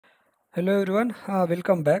Hello everyone,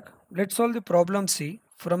 welcome back. Let's solve the problem C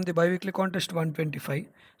from the biweekly contest 125.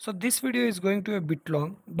 So this video is going to be a bit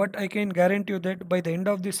long, but I can guarantee you that by the end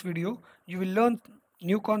of this video, you will learn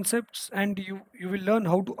new concepts and you will learn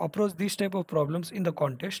how to approach these type of problems in the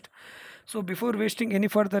contest. So before wasting any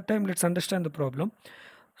further time, let's understand the problem.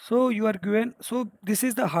 So you are given, so this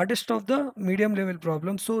is the hardest of the medium level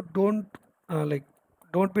problem. So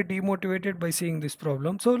don't be demotivated by seeing this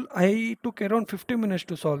problem. So I took around 50 minutes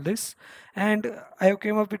to solve this, and I have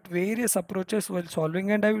came up with various approaches while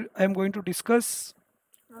solving, and I am going to discuss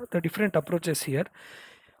the different approaches here.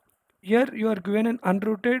 Here you are given an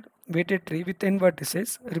unrooted weighted tree with n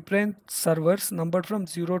vertices, represent servers numbered from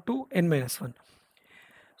 0 to n minus 1.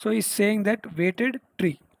 So he's saying that weighted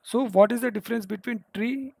tree. So what is the difference between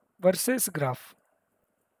tree versus graph?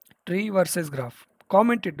 Tree versus graph.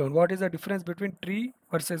 Comment it down. What is the difference between tree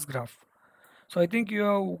versus graph? So I think you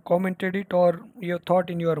have commented it or you have thought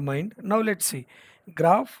in your mind. Now let's see.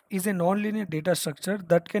 Graph is a non-linear data structure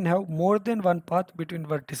that can have more than one path between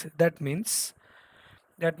vertices. That means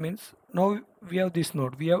now we have this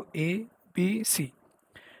node. We have A, B, C.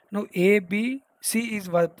 Now A, B, C is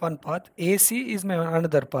one path. AC is my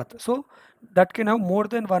another path. So that can have more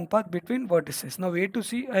than one path between vertices. Now A to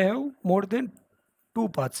C I have more than two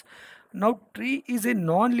paths. Now tree is a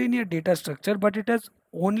non-linear data structure, but it has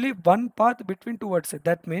only one path between two vertices.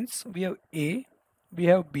 That means we have A, we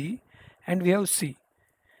have B, and we have C.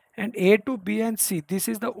 And A to B and C, this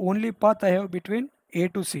is the only path I have between A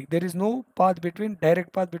to C. There is no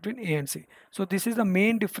direct path between A and C. So this is the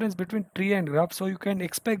main difference between tree and graph. So you can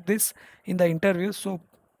expect this in the interview. So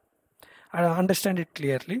understand it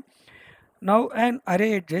clearly. Now an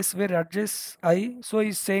array edges where edges I, so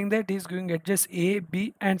he's saying that he's giving edges A,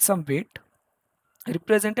 B and some weight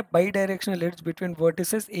represent a bidirectional edge between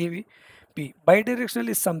vertices A, B. Bidirectional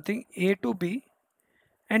is something A to B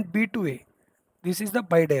and B to A. This is the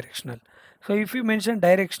bidirectional. So if you mention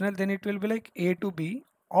directional, then it will be like A to B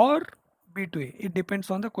or B to A. It depends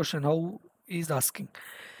on the question how he is asking.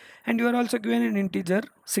 And you are also given an integer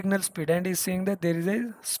signal speed, and is saying that there is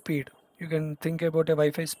a speed. You can think about a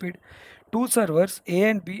Wi-Fi speed. Two servers A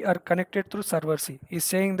and B are connected through server C. Is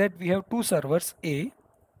saying that we have two servers A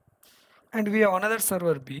and we have another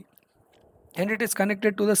server B, and it is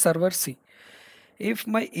connected to the server C. If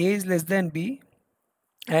my A is less than B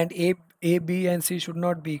and A, B and C should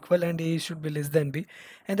not be equal, and A should be less than B,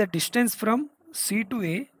 and the distance from C to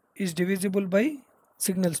A is divisible by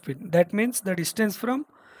signal speed. That means the distance from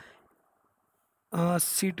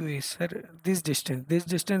C to A, sir, this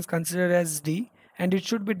distance considered as D, and it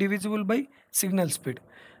should be divisible by signal speed.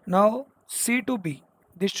 Now C to B,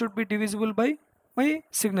 this should be divisible by my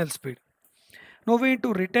signal speed. Now we need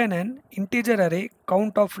to return an integer array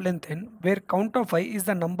count of length n, where count of I is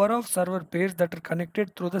the number of server pairs that are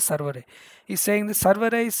connected through the server array. He's saying the server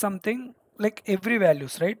array is something like every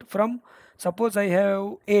values, right? From, suppose I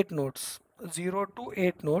have 8 nodes, 0 to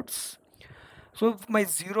 8 nodes. So my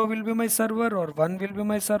 0 will be my server, or 1 will be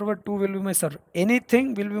my server, 2 will be my server.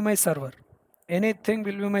 Anything will be my server. Anything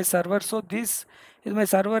will be my server. So this is my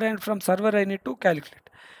server, and from server I need to calculate.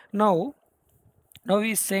 Now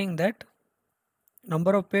he is saying that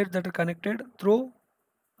number of pairs that are connected through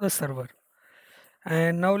the server.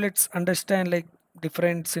 And now let's understand like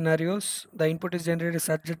different scenarios. The input is generated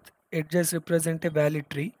such that edges represent a valid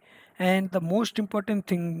tree, and the most important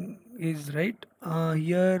thing is right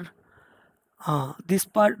here. This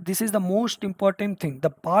is the most important thing.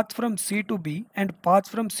 The path from C to B and path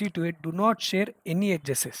from C to A do not share any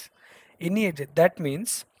edges. Any edge. That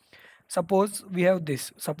means suppose we have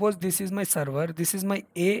this. Suppose this is my server. This is my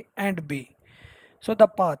A and B. So the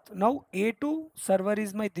path, now A to server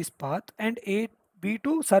is my this path, and B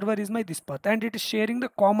to server is my this path, and it is sharing the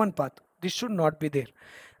common path. This should not be there.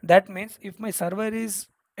 That means if my server is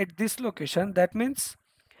at this location, that means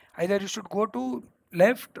either you should go to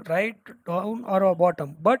left, right, down or a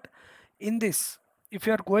bottom. But in this, if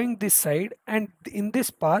you are going this side and in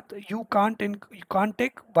this path, you can't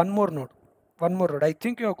take one more node. I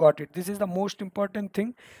think you have got it. This is the most important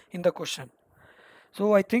thing in the question.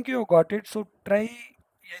 So I think you have got it. So try.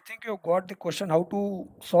 I think you have got the question how to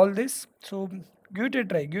solve this. So give it a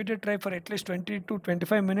try. Give it a try for at least 20 to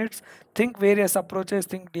 25 minutes. Think various approaches.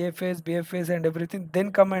 Think DFS, BFS, and everything.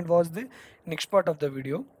 Then come and watch the next part of the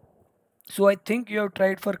video. So I think you have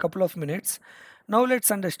tried for a couple of minutes. Now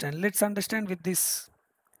let's understand. Let's understand with this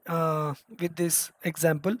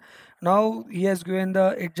example. Now he has given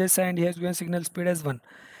the edges and he has given signal speed as 1,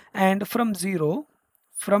 and from 0,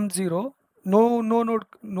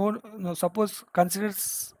 no, suppose consider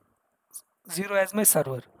 0 as my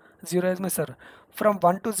server, from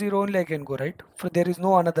 1 to 0 only I can go, right? For there is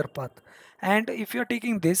no another path. And if you are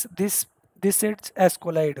taking this sets as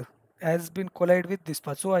collide, has been collide with this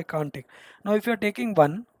path, so I can't take. Now if you are taking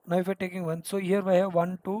 1, now if you are taking 1, so here I have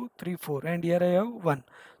 1 2 3 4, and here I have 1,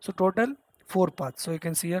 so total 4 paths. So you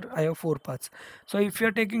can see here I have 4 paths. So if you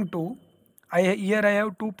are taking 2, here I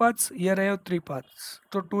have 2 paths, here I have 3 paths.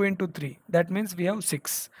 So 2 into 3, that means we have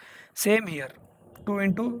 6. Same here, 2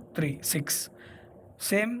 into 3, 6.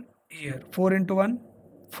 Same here, 4 into 1,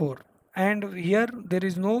 4. And here there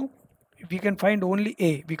is no, we can find only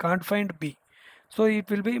A, we can't find B. So it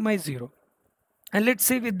will be my 0. And let's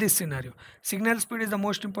say with this scenario, signal speed is the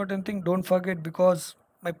most important thing, don't forget, because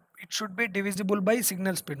it should be divisible by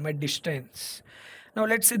signal speed, my distance. Now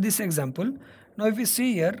let's say this example. Now if you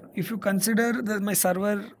see here, if you consider that my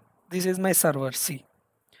server, this is my server C,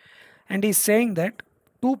 and he's saying that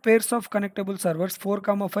two pairs of connectable servers, 4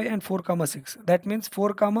 comma 5 and 4 comma 6, that means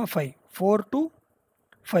 4 comma 5, 4 to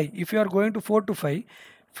 5. If you are going to 4 to 5,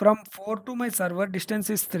 from 4 to my server distance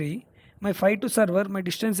is 3, my 5 to server my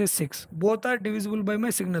distance is 6, both are divisible by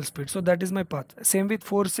my signal speed, so that is my path. Same with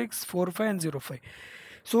 4 6, 4 5 and 0 5.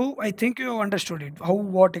 So I think you have understood it, how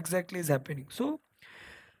what exactly is happening. So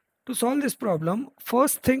to solve this problem,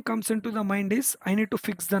 first thing comes into the mind is I need to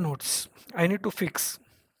fix the nodes. I need to fix.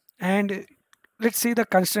 And let's see the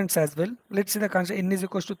constants as well. Let's see the constant n is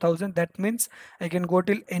equals to 1000. That means I can go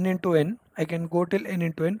till n into n. I can go till n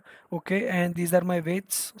into n. Okay, and these are my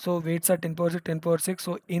weights. So weights are 10 power 6, 10 power 6.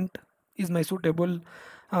 So int is my suitable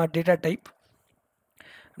data type.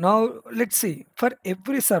 Now let's see, for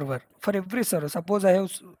every server, suppose I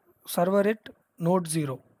have server at node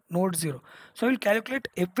 0, so I will calculate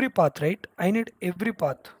every path, right? I need every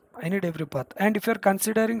path, and if you are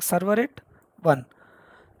considering server at 1,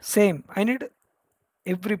 same, I need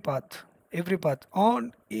every path,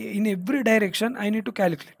 on in every direction. I need to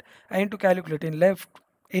calculate in left,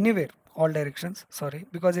 anywhere, all directions, sorry,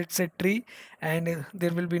 because it's a tree, and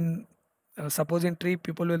there will be suppose in tree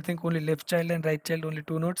people will think only left child and right child, only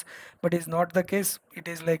two nodes, but it's not the case. It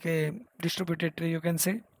is like a distributed tree, you can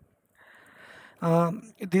say.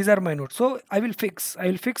 These are my nodes, so I will fix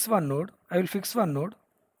one node,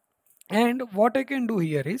 and what I can do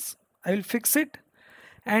here is I will fix it,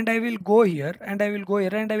 and I will go here, and I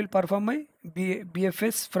will perform my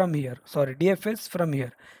BFS from here, sorry, DFS from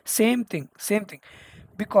here. Same thing,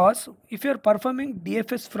 because if you are performing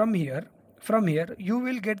DFS from here, you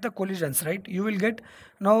will get the collisions, right? You will get,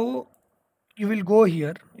 now you will go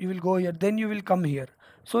here, then you will come here.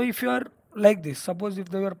 So if you are like this, suppose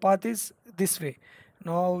if your path is this way,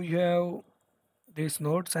 now you have these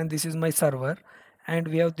nodes, and this is my server, and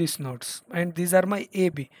we have these nodes, and these are my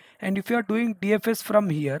AB. And if you are doing DFS from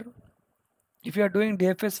here, you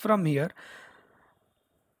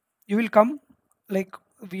will come like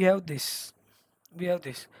we have this,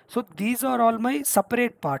 so these are all my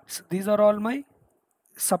separate parts,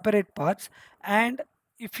 and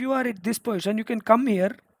if you are at this position, you can come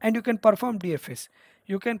here and you can perform DFS,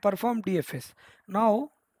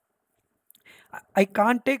 now I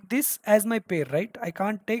can't take this as my pair, right? I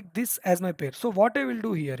can't take this as my pair. So what I will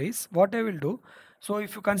do here is, so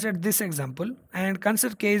if you consider this example and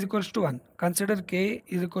consider k is equals to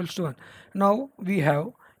 1, now we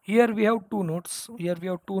have, here we have two nodes, here we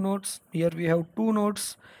have two nodes,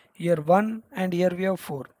 here 1, and here we have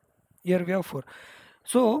 4,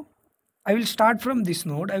 so I will start from this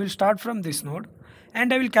node,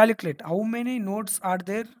 and I will calculate how many nodes are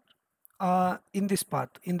there in this path,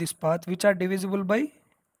 which are divisible by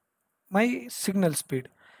my signal speed.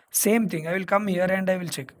 Same thing, I will come here and I will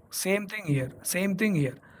check. Same thing here, same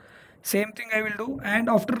thing I will do. And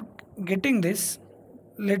after getting this,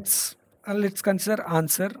 let's consider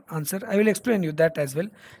answer. I will explain you that as well.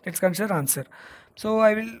 Let's consider answer. So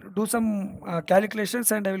I will do some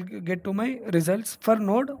calculations, and I will get to my results for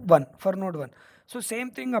node 1. So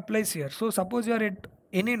same thing applies here. So suppose you are at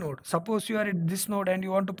any node, suppose you are at this node and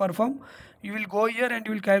you want to perform, you will go here and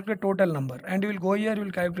you will calculate total number, and you will go here, you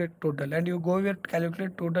will calculate total, and you go here,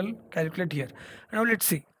 calculate total, calculate here. Now let's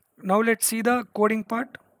see the coding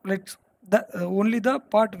part. Let's the only the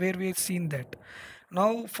part where we have seen that.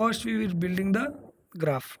 Now first we will building the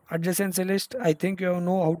graph, adjacency list. I think you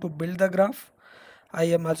know how to build the graph. I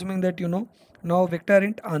am assuming that you know. Now vector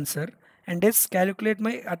int answer, and let's calculate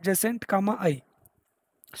my adjacent comma I.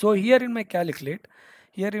 So here in my calculate,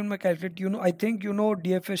 you know, I think you know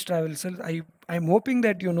DFS traversals. I'm hoping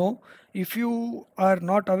that you know. If you are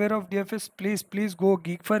not aware of DFS, please go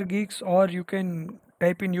Geek for Geeks, or you can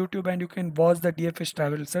type in YouTube and you can watch the DFS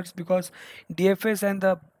traversals, because DFS and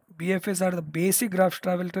the BFS are the basic graph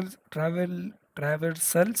traversals.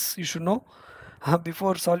 You should know.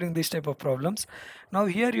 before solving this type of problems. Now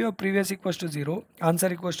here you have previous equals to 0,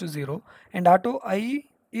 answer equals to 0, and auto I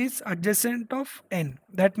is adjacent of n.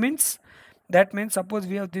 That means suppose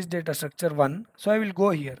we have this data structure 1, so I will go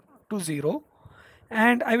here to 0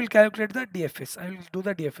 and I will calculate the DFS. I will do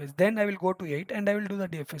the DFS. Then I will go to 8 and I will do the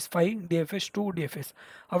DFS. 5 DFS, 2 DFS.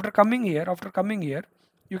 After coming here,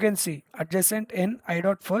 you can see adjacent n I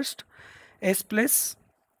dot first, s plus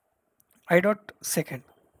I dot second.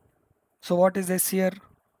 So what is s here?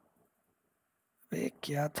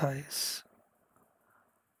 क्या था s?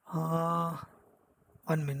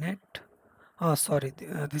 1 minute. Sorry,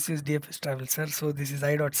 this is DFS travel, sir. So this is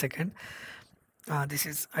I dot second. This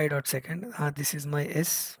is I dot second. This is my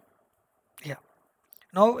s. Yeah.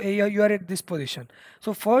 Now you are at this position.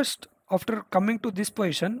 So first, after coming to this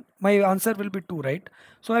position, my answer will be 2, right?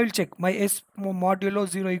 So I will check my s modulo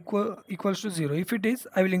 0 equals to 0. If it is,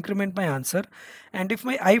 I will increment my answer. And if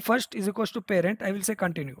my I first is equals to parent, I will say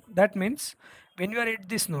continue. That means when you are at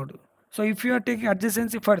this node, so if you are taking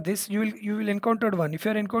adjacency for this, you will encounter 1. If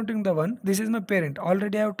you are encountering the 1, this is my parent.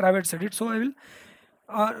 Already I have traversed it, so I will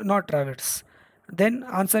not traverse. Then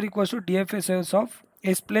answer equals to DFS of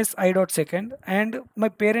s plus I dot second, and my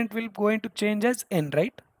parent will going to change as n,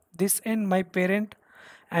 right? This n my parent,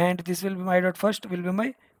 and this will be my dot first will be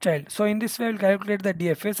my child. So in this way I will calculate the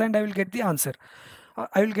DFS and I will get the answer.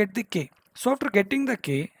 I will get the k. So after getting the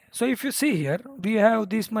k, so if you see here, we have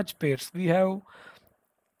this much pairs. We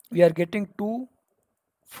are getting 2,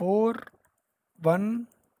 4, 1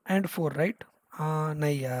 and 4, right?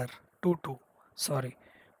 nahi yaar, 2 2, sorry,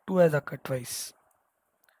 2 has occurred twice.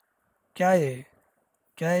 क्या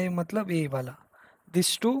है मतलब ये वाला,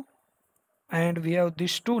 this 2, and we have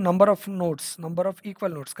this 2 number of nodes, number of equal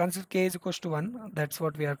nodes. Consider k is equals to 1. That's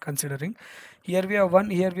what we are considering. Here we have 1,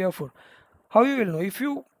 here we have 4. How you will know? If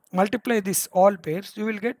you multiply this all pairs, you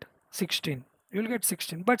will get 16. You will get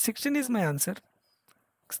 16. But 16 is my answer.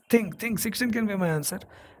 Think 16 can be my answer.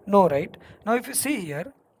 No, right? Now if you see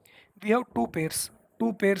here, we have two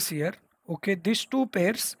pairs here. Okay, these two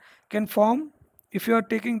pairs can form, if you are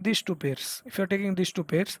taking these two pairs,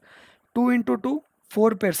 2 into 2,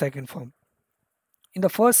 4 pairs I can form. In the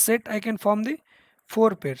first set I can form the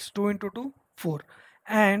 4 pairs, 2 into 2, 4.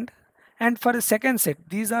 And for the second set,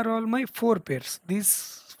 these are all my 4 pairs,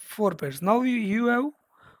 these 4 pairs. Now you have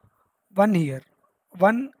 1 here,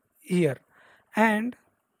 1 here, and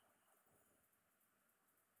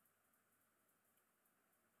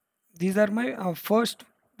these are my first,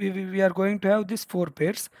 we are going to have these 4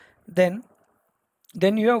 pairs.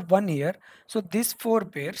 Then you have 1 here. So these 4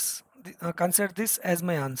 pairs, consider this as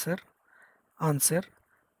my answer.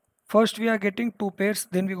 First we are getting 2 pairs,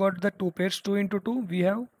 then we got the 2 pairs, 2 into 2, we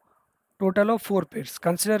have total of 4 pairs,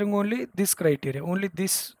 considering only this criteria, only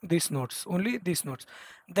these nodes,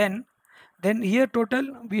 then here total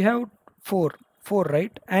we have 4,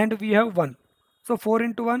 right? And we have 1, so 4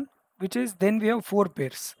 into 1, which is, then we have 4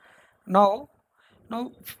 pairs. Now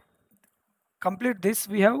complete this,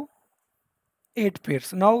 we have 8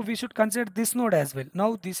 pairs. Now we should consider this node as well.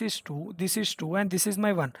 Now this is 2, and this is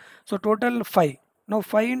my 1. So total 5. Now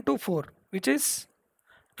 5 into 4, which is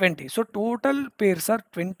 20. So total pairs are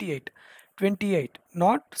 28,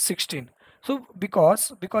 not 16. So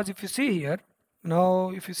because if you see here,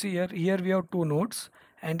 here we have 2 nodes,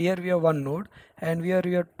 and here we have 1 node, and here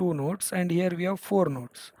we have 2 nodes, and here we have 4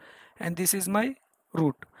 nodes, and this is my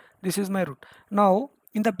root. Now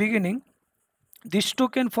in the beginning, this 2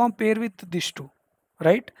 can form pair with this 2,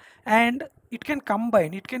 right? And it can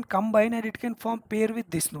combine and it can form pair with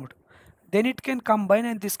this node. Then it can combine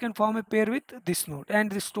and this can form a pair with this node,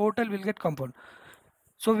 and this total will get compound.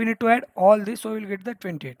 So we need to add all this, so we will get the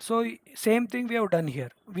 28. So same thing we have done here.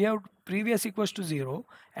 We have previous equals to 0,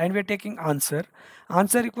 and we are taking answer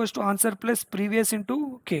equals to answer plus previous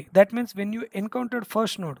into k. That means when you encountered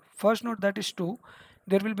first node that is 2,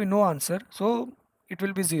 there will be no answer, so it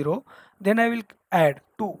will be 0. Then I will add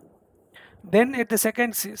 2. Then at the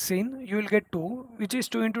second scene you will get 2, which is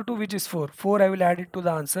 2 into 2, which is 4. I will add it to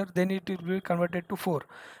the answer, then it will be converted to 4.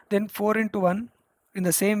 Then 4 into 1. In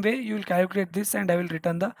the same way you will calculate this, and I will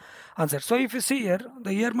return the answer. So if you see here,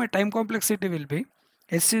 here my time complexity will be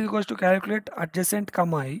S is equals to calculate adjacent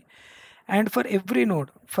comma I, and for every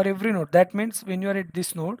node, that means when you are at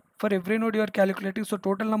this node, for every node you are calculating, so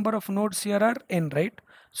total number of nodes here are n, right?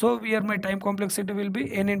 So here my time complexity will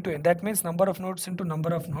be n into n, that means number of nodes into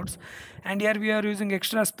number of nodes. And here we are using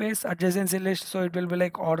extra space, adjacency list, so it will be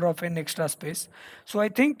like order of n extra space. So I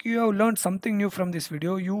think you have learned something new from this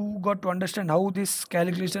video. You got to understand how these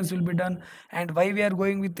calculations will be done, and why we are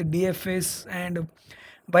going with the DFS, and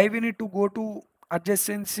why we need to go to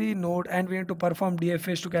adjacency node, and we need to perform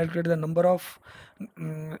DFS to calculate the number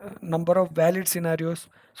of valid scenarios.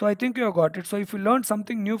 So I think you have got it. So if you learned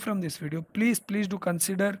something new from this video, please do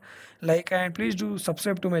consider like, and please do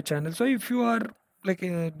subscribe to my channel. So if you are like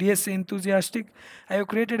a DSA enthusiastic, I have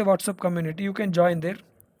created a WhatsApp community, you can join there.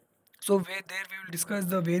 So there we will discuss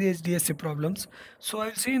the various DSA problems. So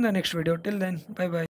I'll see you in the next video. Till then, bye bye.